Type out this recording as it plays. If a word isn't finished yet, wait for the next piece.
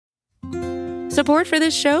Support for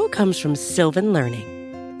this show comes from Sylvan Learning.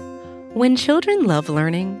 When children love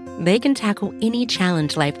learning, they can tackle any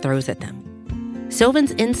challenge life throws at them.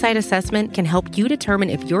 Sylvan's Insight Assessment can help you determine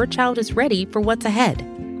if your child is ready for what's ahead.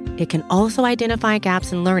 It can also identify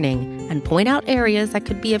gaps in learning and point out areas that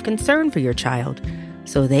could be of concern for your child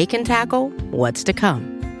so they can tackle what's to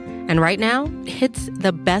come. And right now, it's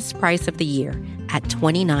the best price of the year at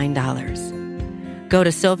 $29. Go to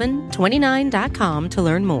sylvan29.com to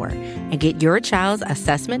learn more and get your child's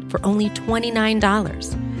assessment for only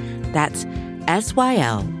 $29. That's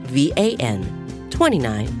SYLVAN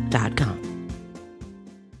 29.com.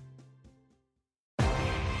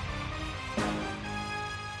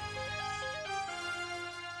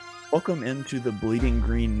 Welcome into the Bleeding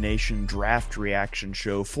Green Nation Draft Reaction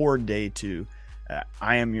Show for Day 2.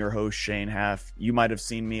 I am your host, Shane Haff. You might have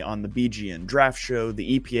seen me on the BGN Draft Show,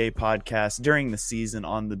 the EPA Podcast, during the season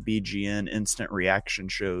on the BGN Instant Reaction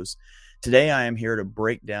Shows. Today, I am here to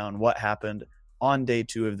break down what happened on Day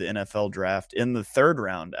 2 of the NFL Draft, in the third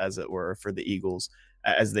round, as it were, for the Eagles,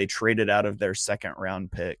 as they traded out of their second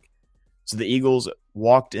round pick. So the Eagles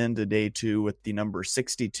walked into Day 2 with the number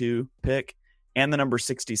 62 pick and the number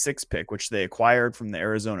 66 pick, which they acquired from the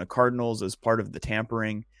Arizona Cardinals as part of the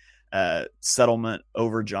tampering settlement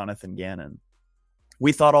over Jonathan Gannon.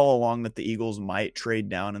 We thought all along that the Eagles might trade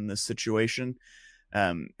down in this situation,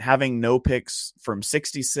 having no picks from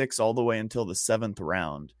 66 all the way until the 7th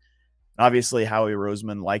round. Obviously, Howie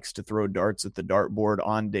Roseman likes to throw darts at the dartboard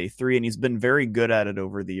on Day 3, and he's been very good at it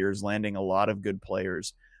over the years, landing a lot of good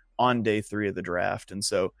players on Day 3 of the draft. And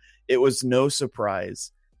so it was no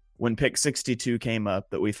surprise when pick 62 came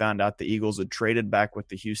up that we found out the Eagles had traded back with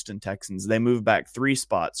the Houston Texans. They moved back 3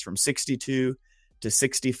 spots from 62 to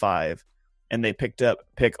 65, and they picked up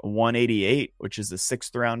pick 188, which is the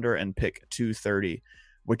 6th rounder, and pick 230,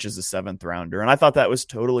 which is the 7th rounder. And I thought that was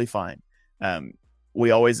totally fine.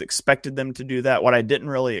 We always expected them to do that. What I didn't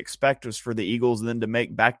really expect was for the Eagles then to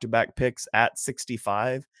make back-to-back picks at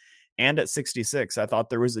 65 and at 66. I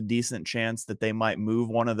thought there was a decent chance that they might move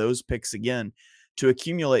one of those picks again to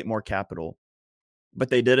accumulate more capital, but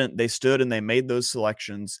they didn't. They stood and they made those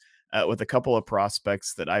selections with a couple of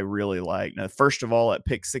prospects that I really like. Now, first of all, at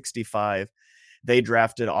pick 65, they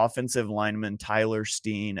drafted offensive lineman Tyler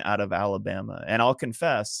Steen out of Alabama. And I'll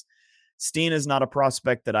confess, Steen is not a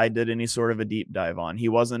prospect that I did any sort of a deep dive on. He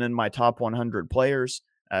wasn't in my top 100 players,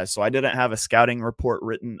 so I didn't have a scouting report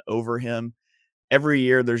written over him. Every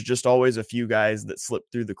year, there's just always a few guys that slip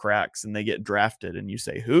through the cracks and they get drafted, and you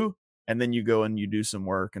say, who? And then you go and you do some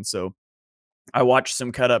work. And so I watched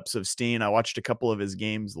some cut-ups of Steen. I watched a couple of his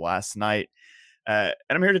games last night. And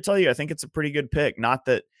I'm here to tell you, I think it's a pretty good pick. Not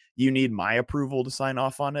that you need my approval to sign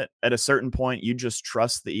off on it. At a certain point, you just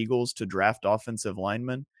trust the Eagles to draft offensive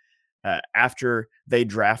linemen. After they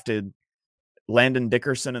drafted Landon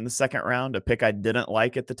Dickerson in the 2nd round, a pick I didn't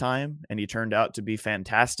like at the time, and he turned out to be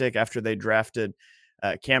fantastic. After they drafted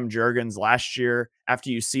Cam Jurgens last year, after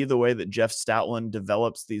you see the way that Jeff Stoutland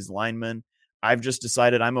develops these linemen, I've just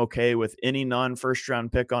decided I'm okay with any non-first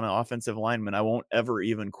round pick on an offensive lineman. I won't ever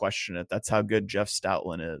even question it. That's how good Jeff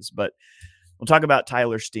Stoutland is. But we'll talk about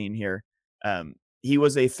Tyler Steen here. He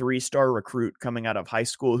was a 3-star recruit coming out of high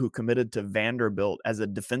school who committed to Vanderbilt as a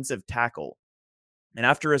defensive tackle. And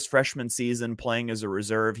after his freshman season playing as a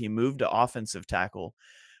reserve, he moved to offensive tackle,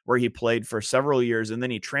 where he played for several years, and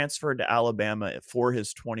then he transferred to Alabama for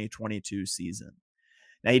his 2022 season.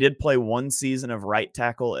 Now, he did play 1 season of right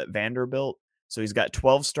tackle at Vanderbilt, so he's got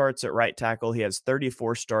 12 starts at right tackle. He has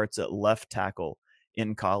 34 starts at left tackle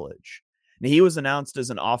in college. Now, he was announced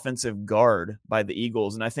as an offensive guard by the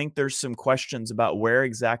Eagles, and I think there's some questions about where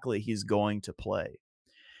exactly he's going to play.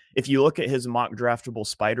 If you look at his mock draftable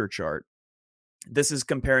spider chart, this is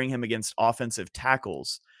comparing him against offensive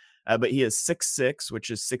tackles. But he is 6'6",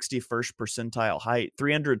 which is 61st percentile height,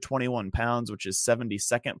 321 pounds, which is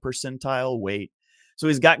 72nd percentile weight. So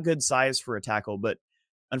he's got good size for a tackle, but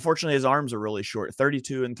unfortunately his arms are really short,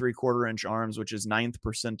 32 3/4 inch arms, which is 9th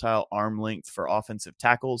percentile arm length for offensive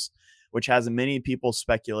tackles, which has many people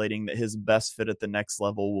speculating that his best fit at the next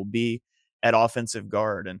level will be at offensive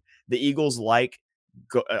guard. And the Eagles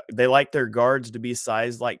they like their guards to be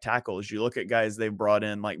sized like tackles. You look at guys they've brought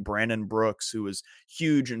in like Brandon Brooks, who is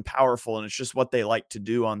huge and powerful, and it's just what they like to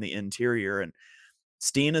do on the interior. And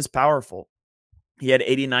Steen is powerful. He had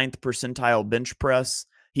 89th percentile bench press.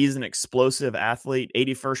 He's an explosive athlete,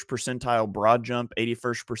 81st percentile broad jump,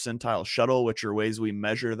 81st percentile shuttle, which are ways we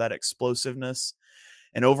measure that explosiveness.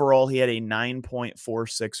 And overall, he had a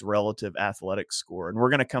 9.46 relative athletic score. And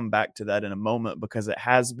we're going to come back to that in a moment because it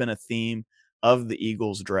has been a theme of the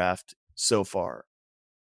Eagles draft so far.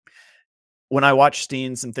 when I watch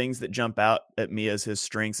Steen, some things that jump out at me as his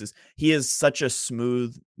strengths is he is such a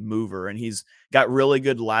smooth mover, and he's got really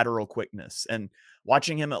good lateral quickness. And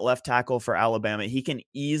watching him at left tackle for Alabama, he can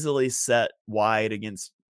easily set wide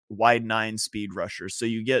against wide 9 speed rushers. So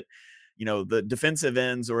you get, the defensive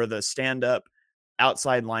ends or the stand up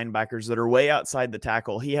outside linebackers that are way outside the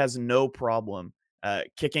tackle. He has no problem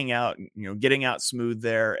kicking out, getting out smooth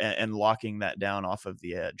there and locking that down off of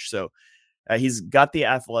the edge. So he's got the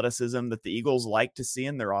athleticism that the Eagles like to see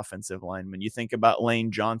in their offensive linemen. You think about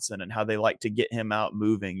Lane Johnson and how they like to get him out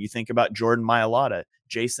moving. You think about Jordan Mailata,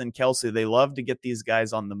 Jason Kelce. They love to get these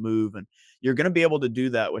guys on the move, and you're going to be able to do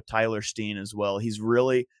that with Tyler Steen as well. He's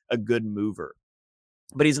really a good mover.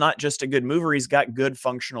 But he's not just a good mover. He's got good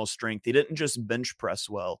functional strength. He didn't just bench press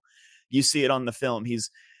well. You see it on the film.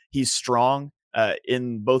 He's strong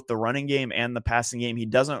in both the running game and the passing game. He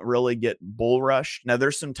doesn't really get bull rushed. Now,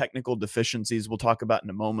 there's some technical deficiencies we'll talk about in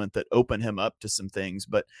a moment that open him up to some things,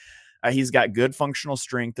 but he's got good functional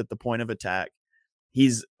strength at the point of attack.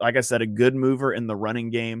 He's, like I said, a good mover in the running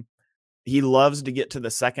game. He loves to get to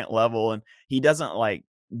the second level, and he doesn't like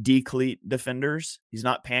decleat defenders. He's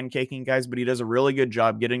not pancaking guys, but he does a really good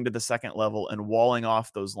job getting to the second level and walling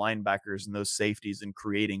off those linebackers and those safeties and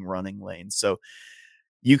creating running lanes. So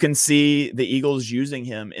you can see the Eagles using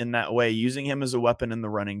him in that way, using him as a weapon in the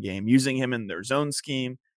running game, using him in their zone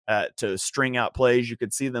scheme to string out plays. You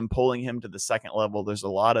could see them pulling him to the second level. There's a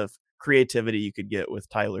lot of creativity you could get with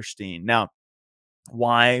Tyler Steen. Now,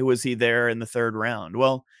 why was he there in the 3rd round?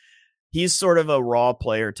 Well, he's sort of a raw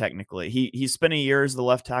player technically. He spent a year as the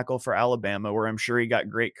left tackle for Alabama, where I'm sure he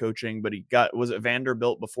got great coaching, but was at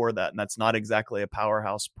Vanderbilt before that, and that's not exactly a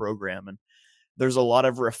powerhouse program. And there's a lot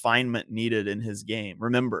of refinement needed in his game.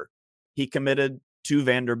 Remember, he committed to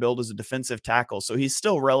Vanderbilt as a defensive tackle, so he's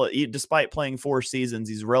still despite playing 4 seasons,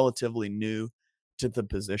 he's relatively new to the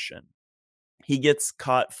position. He gets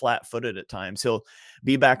caught flat-footed at times. He'll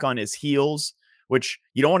be back on his heels, which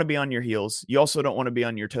you don't want to be on your heels. You also don't want to be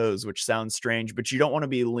on your toes, which sounds strange, but you don't want to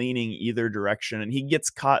be leaning either direction. And he gets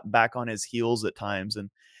caught back on his heels at times, and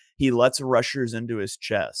he lets rushers into his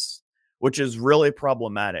chest, which is really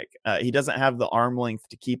problematic. He doesn't have the arm length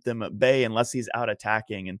to keep them at bay unless he's out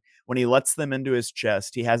attacking. And when he lets them into his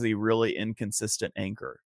chest, he has a really inconsistent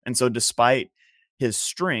anchor. And so despite his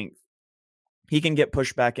strength, he can get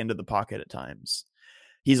pushed back into the pocket at times.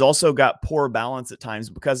 He's also got poor balance at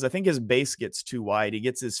times because I think his base gets too wide. He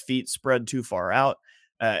gets his feet spread too far out,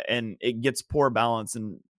 and it gets poor balance,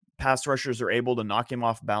 and pass rushers are able to knock him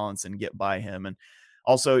off balance and get by him. And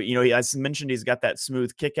also, as mentioned, he's got that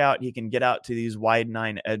smooth kick out. He can get out to these wide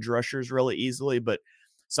 9 edge rushers really easily, but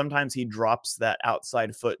sometimes he drops that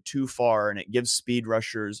outside foot too far, and it gives speed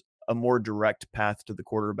rushers a more direct path to the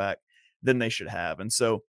quarterback than they should have. And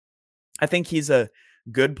so I think he's a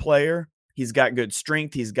good player. He's got good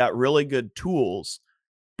strength. He's got really good tools,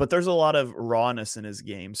 but there's a lot of rawness in his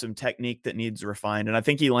game, some technique that needs refined. And I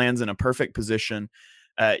think he lands in a perfect position.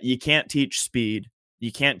 You can't teach speed.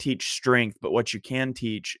 You can't teach strength, but what you can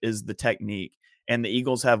teach is the technique. And the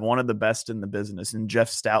Eagles have one of the best in the business in Jeff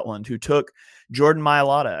Stoutland, who took Jordan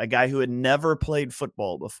Mailata, a guy who had never played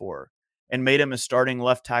football before, and made him a starting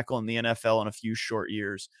left tackle in the NFL in a few short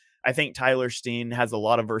years. I think Tyler Steen has a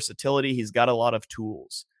lot of versatility. He's got a lot of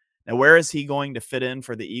tools. Now, where is he going to fit in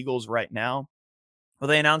for the Eagles right now? Well,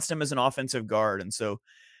 they announced him as an offensive guard, and so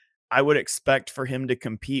I would expect for him to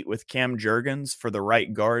compete with Cam Jurgens for the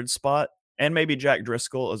right guard spot, and maybe Jack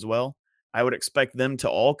Driscoll as well. I would expect them to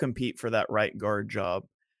all compete for that right guard job.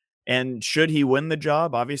 And should he win the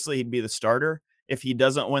job, obviously he'd be the starter. If he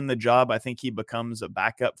doesn't win the job, I think he becomes a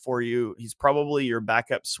backup for you. He's probably your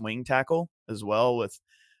backup swing tackle as well, with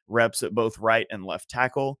reps at both right and left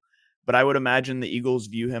tackle. But I would imagine the Eagles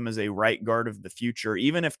view him as a right guard of the future.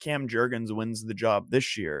 Even if Cam Jurgens wins the job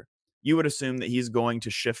this year, you would assume that he's going to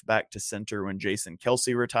shift back to center when Jason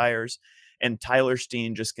Kelce retires. And Tyler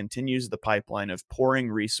Steen just continues the pipeline of pouring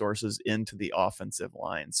resources into the offensive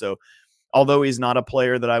line. So although he's not a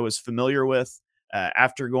player that I was familiar with,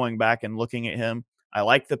 after going back and looking at him, I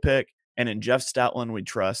like the pick. And in Jeff Stoutland, we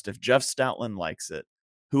trust. If Jeff Stoutland likes it,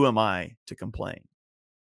 who am I to complain?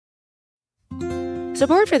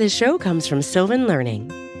 Support for this show comes from Sylvan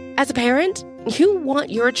Learning. As a parent, you want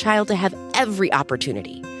your child to have every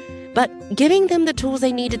opportunity, but giving them the tools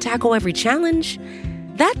they need to tackle every challenge,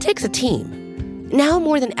 that takes a team. Now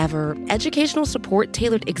more than ever, educational support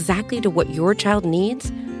tailored exactly to what your child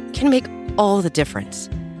needs can make all the difference.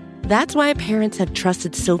 That's why parents have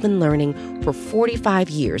trusted Sylvan Learning for 45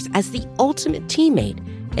 years as the ultimate teammate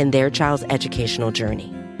in their child's educational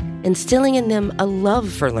journey, instilling in them a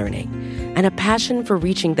love for learning and a passion for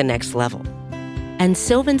reaching the next level. And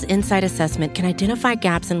Sylvan's Insight Assessment can identify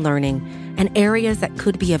gaps in learning and areas that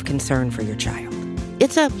could be of concern for your child.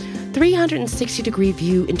 It's a 360-degree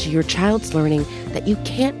view into your child's learning that you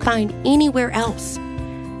can't find anywhere else,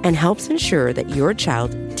 and helps ensure that your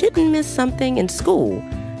child didn't miss something in school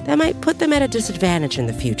that might put them at a disadvantage in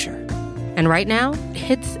the future. And right now,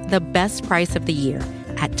 it's the best price of the year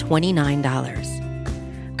at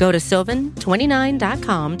 $29. Go to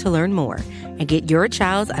sylvan29.com to learn more and get your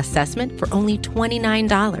child's assessment for only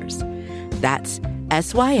 $29. That's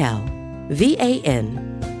SYLVAN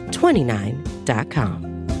 29.com.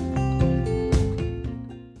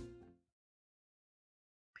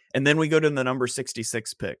 And then we go to the number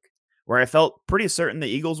 66 pick, where I felt pretty certain the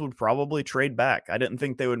Eagles would probably trade back. I didn't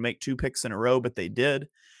think they would make 2 picks in a row, but they did.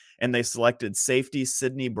 And they selected safety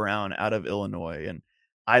Sidney Brown out of Illinois. And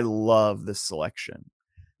I love this selection.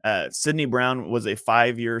 Sidney Brown was a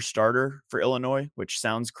 5-year starter for Illinois, which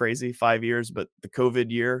sounds crazy, 5 years, but the COVID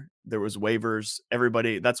year, there was waivers.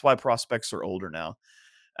 Everybody, that's why prospects are older now.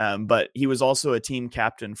 But he was also a team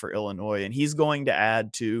captain for Illinois, and he's going to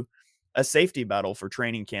add to a safety battle for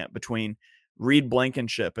training camp between Reed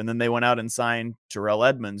Blankenship, and then they went out and signed Terrell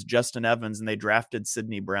Edmonds, Justin Evans, and they drafted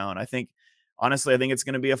Sidney Brown. Honestly, I think it's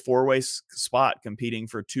going to be a 4-way spot competing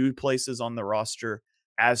for 2 places on the roster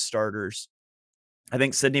as starters. I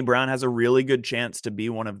think Sidney Brown has a really good chance to be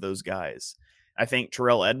one of those guys. I think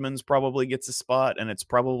Terrell Edmonds probably gets a spot, and it's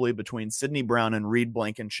probably between Sidney Brown and Reed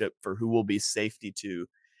Blankenship for who will be safety 2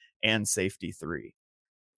 and safety 3.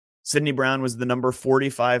 Sidney Brown was the number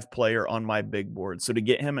 45 player on my big board. So to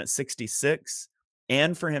get him at 66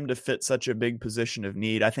 and for him to fit such a big position of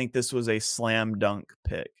need, I think this was a slam dunk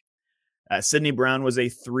pick. Sidney Brown was a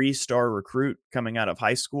 3-star recruit coming out of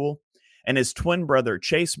high school, and his twin brother,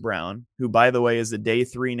 Chase Brown, who, by the way, is a day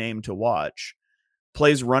 3 name to watch,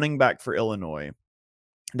 plays running back for Illinois.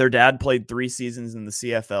 Their dad played 3 seasons in the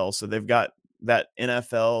CFL, so they've got that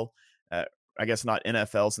NFL, I guess not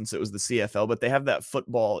NFL since it was the CFL, but they have that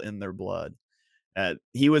football in their blood.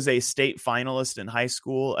 He was a state finalist in high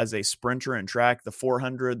school as a sprinter in track, the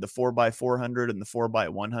 400, the 4x400, and the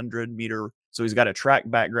 4x100 meter. So he's got a track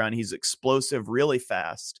background. He's explosive, really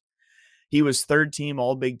fast. He was 3rd team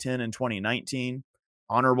All Big Ten in 2019,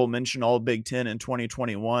 honorable mention All Big Ten in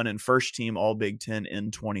 2021, and 1st team All Big Ten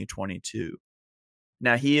in 2022.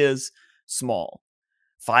 Now he is small.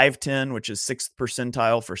 5'10", which is 6th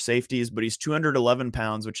percentile for safeties, but he's 211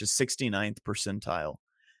 pounds, which is 69th percentile.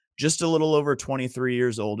 Just a little over 23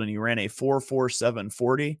 years old, and he ran a 4.47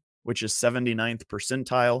 40, which is 79th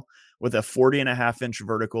percentile, with a 40.5-inch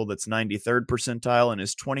vertical that's 93rd percentile, and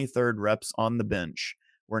his 23rd reps on the bench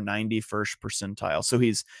were 91st percentile. So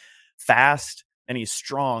he's fast and he's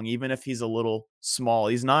strong, even if he's a little small.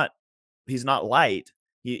 He's not light.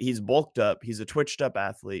 He's bulked up. He's a twitched up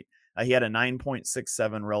athlete. He had a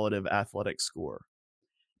 9.67 relative athletic score.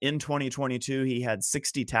 In 2022, he had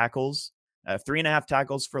 60 tackles, 3.5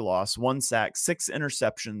 tackles for loss, 1 sack, 6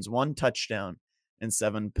 interceptions, 1 touchdown, and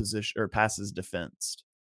 7 passes defensed.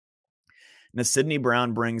 Now, Sidney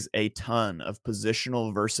Brown brings a ton of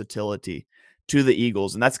positional versatility to the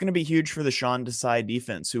Eagles, and that's going to be huge for the Sean Desai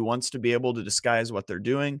defense, who wants to be able to disguise what they're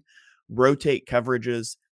doing, rotate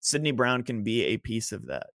coverages. Sidney Brown can be a piece of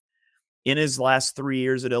that. In his last 3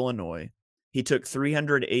 years at Illinois, he took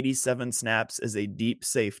 387 snaps as a deep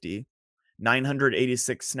safety,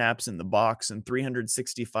 986 snaps in the box, and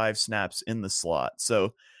 365 snaps in the slot.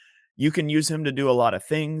 So you can use him to do a lot of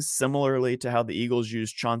things, similarly to how the Eagles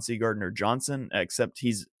used Chauncey Gardner-Johnson, except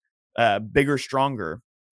he's bigger, stronger,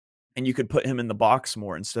 and you could put him in the box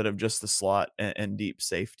more instead of just the slot and deep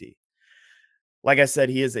safety. Like I said,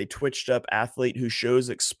 he is a twitched up athlete who shows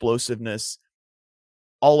explosiveness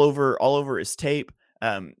all over his tape,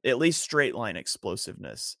 at least straight line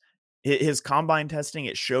explosiveness. His combine testing,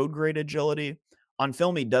 it showed great agility. On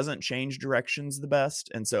film, he doesn't change directions the best,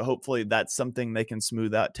 and so hopefully that's something they can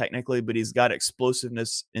smooth out technically, but he's got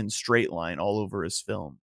explosiveness in straight line all over his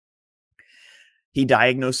film. He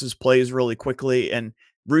diagnoses plays really quickly, and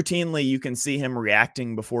routinely you can see him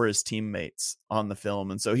reacting before his teammates on the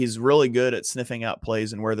film, and so he's really good at sniffing out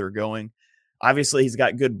plays and where they're going. Obviously, he's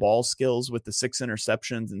got good ball skills with the 6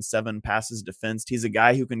 interceptions and 7 passes defensed. He's a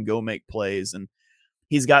guy who can go make plays, and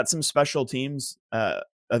he's got some special teams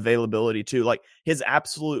availability too. Like, his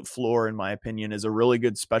absolute floor, in my opinion, is a really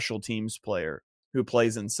good special teams player who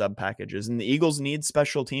plays in sub packages. And the Eagles need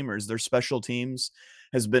special teamers. Their special teams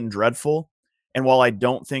has been dreadful. And while I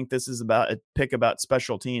don't think this is about a pick about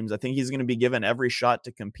special teams, I think he's going to be given every shot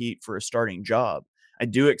to compete for a starting job. I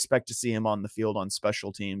do expect to see him on the field on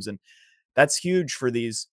special teams, and that's huge for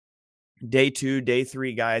these day 2, day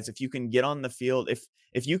 3 guys. If you can get on the field,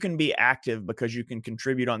 if you can be active because you can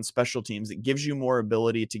contribute on special teams, it gives you more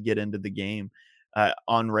ability to get into the game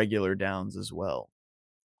on regular downs as well.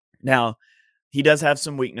 Now, he does have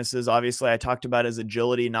some weaknesses. Obviously, I talked about his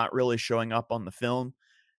agility not really showing up on the film.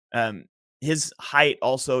 Um, his height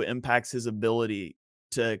also impacts his ability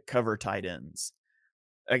to cover tight ends.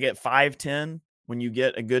 Like at 5'10", when you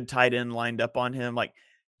get a good tight end lined up on him, like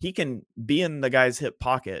he can be in the guy's hip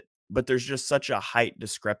pocket, but there's just such a height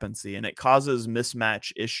discrepancy, and it causes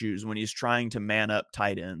mismatch issues when he's trying to man up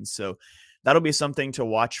tight ends. So that'll be something to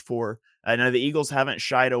watch for. I know the Eagles haven't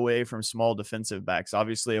shied away from small defensive backs.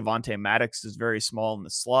 Obviously, Avonte Maddox is very small in the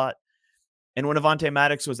slot. And when Avonte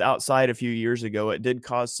Maddox was outside a few years ago, it did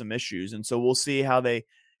cause some issues. And so we'll see how they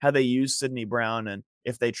use Sidney Brown and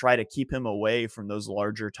if they try to keep him away from those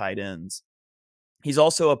larger tight ends. He's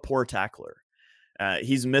also a poor tackler.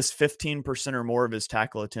 He's missed 15% or more of his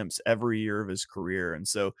tackle attempts every year of his career. And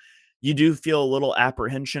so you do feel a little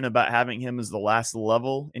apprehension about having him as the last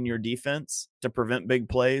level in your defense to prevent big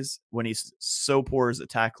plays when he's so poor as a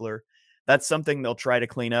tackler. That's something they'll try to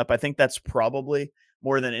clean up. I think that's probably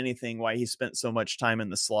more than anything why he spent so much time in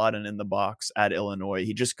the slot and in the box at Illinois.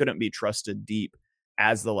 He just couldn't be trusted deep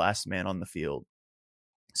as the last man on the field.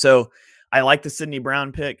 So I like the Sidney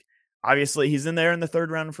Brown pick. Obviously, he's in there in the third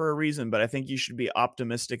round for a reason, but I think you should be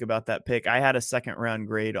optimistic about that pick. I had a second round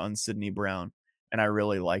grade on Sidney Brown, and I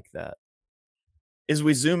really like that. As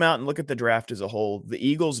we zoom out and look at the draft as a whole, the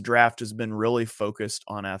Eagles draft has been really focused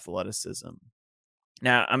on athleticism.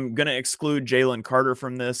 Now, I'm going to exclude Jalen Carter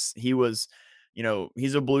from this. He was,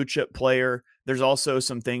 he's a blue chip player. There's also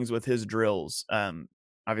some things with his drills.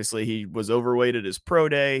 Obviously, he was overweight at his pro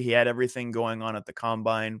day. He had everything going on at the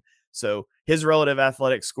combine. So his relative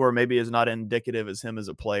athletic score maybe is not indicative as him as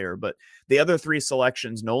a player. But the other three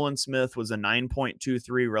selections, Nolan Smith was a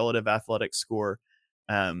 9.23 relative athletic score.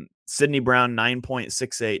 Sidney Brown,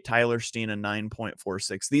 9.68. Tyler Steen, a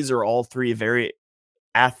 9.46. These are all three very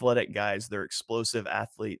athletic guys. They're explosive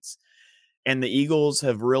athletes. And the Eagles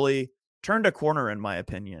have really turned a corner, in my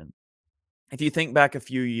opinion. If you think back a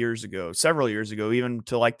few years ago, several years ago, even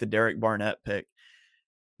to like the Derek Barnett pick,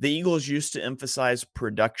 the Eagles used to emphasize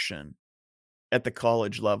production at the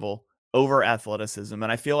college level over athleticism.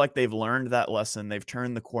 And I feel like they've learned that lesson. They've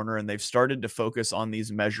turned the corner and they've started to focus on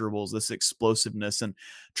these measurables, this explosiveness, and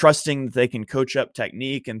trusting that they can coach up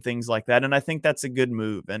technique and things like that. And I think that's a good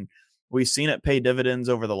move. And we've seen it pay dividends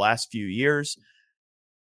over the last few years.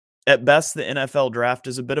 At best, the NFL draft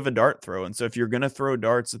is a bit of a dart throw. And so if you're going to throw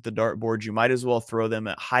darts at the dartboard, you might as well throw them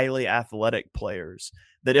at highly athletic players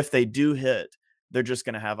that if they do hit, they're just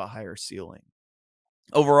going to have a higher ceiling.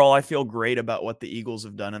 Overall, I feel great about what the Eagles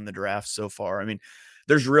have done in the draft so far. I mean,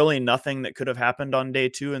 there's really nothing that could have happened on day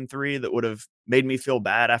 2 and 3 that would have made me feel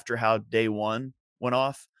bad after how day 1 went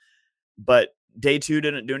off. But day 2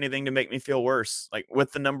 didn't do anything to make me feel worse. Like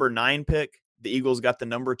with the number 9 pick, the Eagles got the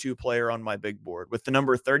number 2 player on my big board. With the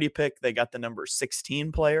number 30 pick, they got the number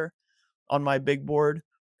 16 player on my big board.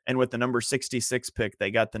 And with the number 66 pick,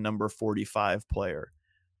 they got the number 45 player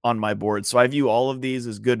on my board. So I view all of these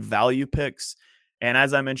as good value picks. And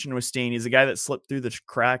as I mentioned with Steen, he's a guy that slipped through the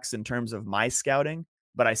cracks in terms of my scouting,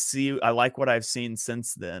 but I like what I've seen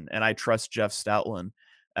since then. And I trust Jeff Stoutland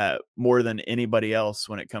more than anybody else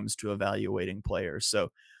when it comes to evaluating players.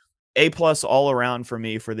 So A+ all around for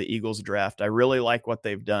me for the Eagles draft. I really like what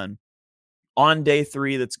they've done. On day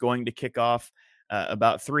 3, that's going to kick off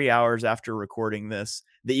about 3 hours after recording this,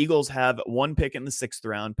 the Eagles have one pick in the 6th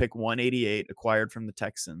round, pick 188, acquired from the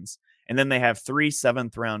Texans. And then they have 3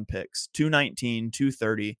 7th-round picks, 219,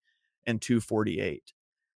 230, and 248.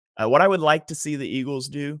 What I would like to see the Eagles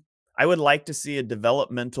do, I would like to see a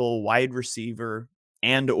developmental wide receiver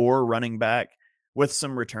and or running back with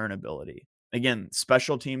some return ability. Again,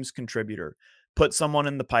 special teams contributor. Put someone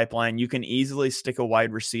in the pipeline. You can easily stick a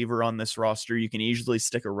wide receiver on this roster. You can easily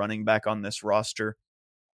stick a running back on this roster.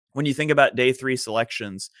 When you think about day 3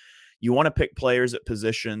 selections, you want to pick players at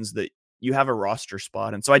positions that you have a roster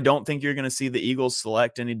spot. And so I don't think you're going to see the Eagles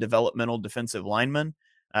select any developmental defensive linemen.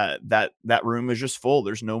 That room is just full.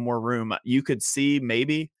 There's no more room. You could see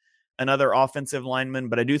maybe another offensive lineman,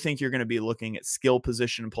 but I do think you're going to be looking at skill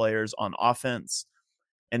position players on offense,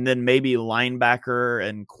 and then maybe linebacker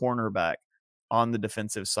and cornerback on the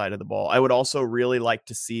defensive side of the ball. I would also really like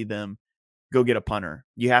to see them go get a punter.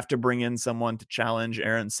 You have to bring in someone to challenge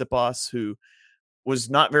Aaron Sipos, who was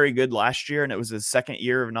not very good last year, and it was his second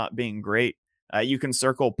year of not being great. You can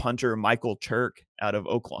circle punter Michael Turk out of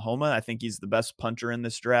Oklahoma. I think he's the best punter in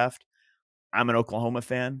this draft. I'm an Oklahoma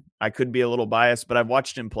fan. I could be a little biased, but I've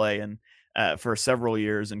watched him play and for several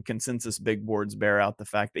years, and consensus big boards bear out the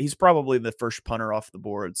fact that he's probably the first punter off the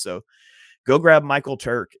board. So go grab Michael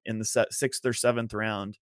Turk in the 6th or 7th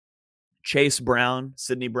round. Chase Brown,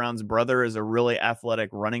 Sidney Brown's brother, is a really athletic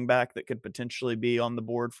running back that could potentially be on the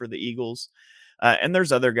board for the Eagles. And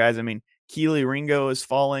there's other guys. I mean, Keely Ringo is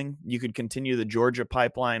falling. You could continue the Georgia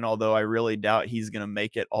pipeline, although I really doubt he's going to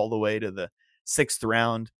make it all the way to the 6th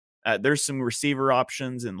round. There's some receiver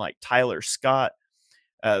options in like Tyler Scott,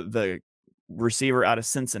 the receiver out of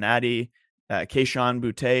Cincinnati, Keyshawn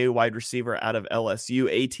Boutte, wide receiver out of LSU,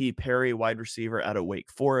 A.T. Perry, wide receiver out of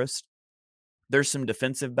Wake Forest. There's some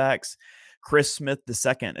defensive backs. Chris Smith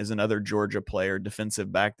II is another Georgia player,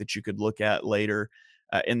 defensive back that you could look at later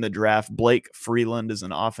in the draft. Blake Freeland is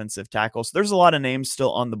an offensive tackle. So there's a lot of names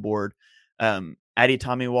still on the board. Adi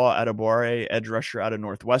Tamiwa Adebawore, edge rusher out of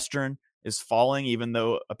Northwestern, is falling, even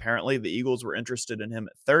though apparently the Eagles were interested in him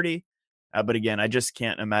at 30. But again, I just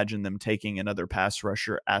can't imagine them taking another pass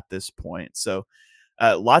rusher at this point. So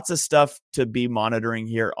lots of stuff to be monitoring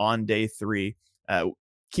here on day 3.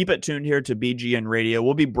 Keep it tuned here to BGN Radio.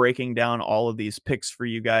 We'll be breaking down all of these picks for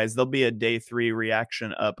you guys. There'll be a day 3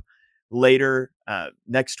 reaction up later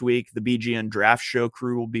next week. The BGN Draft Show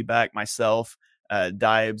crew will be back. Myself,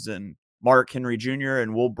 Dibes, and Mark Henry Jr.,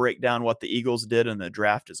 and we'll break down what the Eagles did in the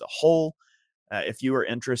draft as a whole. If you are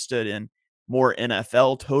interested in more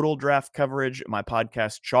NFL total draft coverage, my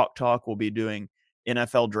podcast Chalk Talk will be doing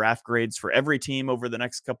NFL draft grades for every team over the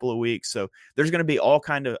next couple of weeks. So there's going to be all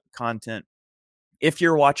kind of content. If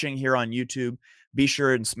you're watching here on YouTube, be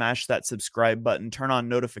sure and smash that subscribe button, turn on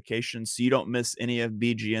notifications so you don't miss any of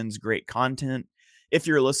BGN's great content. If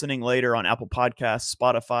you're listening later on Apple Podcasts,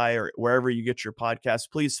 Spotify, or wherever you get your podcasts,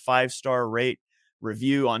 please 5-star rate,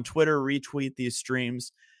 review on Twitter, retweet these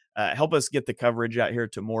streams. Help us get the coverage out here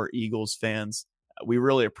to more Eagles fans. We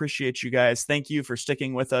really appreciate you guys. Thank you for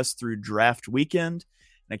sticking with us through draft weekend.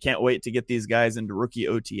 And I can't wait to get these guys into rookie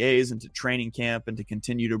OTAs, into training camp, and to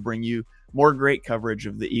continue to bring you more great coverage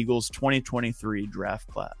of the Eagles 2023 draft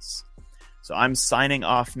class. So I'm signing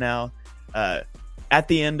off now at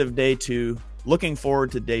the end of day 2. Looking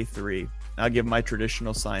forward to day 3. I'll give my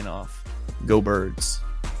traditional sign off. Go Birds.